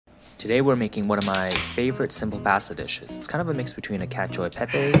Today we're making one of my favorite simple pasta dishes. It's kind of a mix between a Cacio e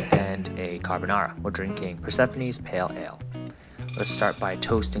Pepe and a Carbonara. We're drinking Persephone's Pale Ale. Let's start by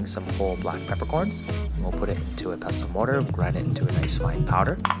toasting some whole black peppercorns. We'll put it into a pestle mortar, grind it into a nice fine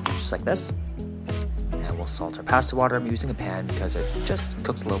powder, just like this. And we'll salt our pasta water. I'm using a pan because it just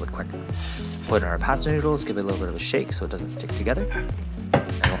cooks a little bit quicker. Put in our pasta noodles, give it a little bit of a shake so it doesn't stick together.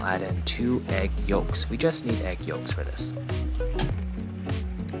 And we'll add in 2 egg yolks. We just need egg yolks for this.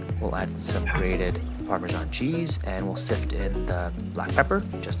 We'll add some grated Parmesan cheese and we'll sift in the black pepper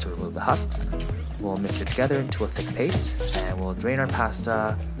just to remove the husks. We'll mix it together into a thick paste and we'll drain our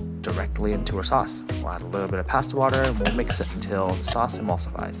pasta directly into our sauce. We'll add a little bit of pasta water and we'll mix it until the sauce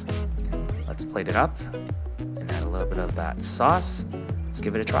emulsifies. Let's plate it up and add a little bit of that sauce. Let's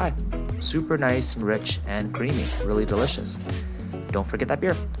give it a try. Super nice and rich and creamy, really delicious. Don't forget that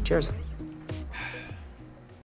beer. Cheers.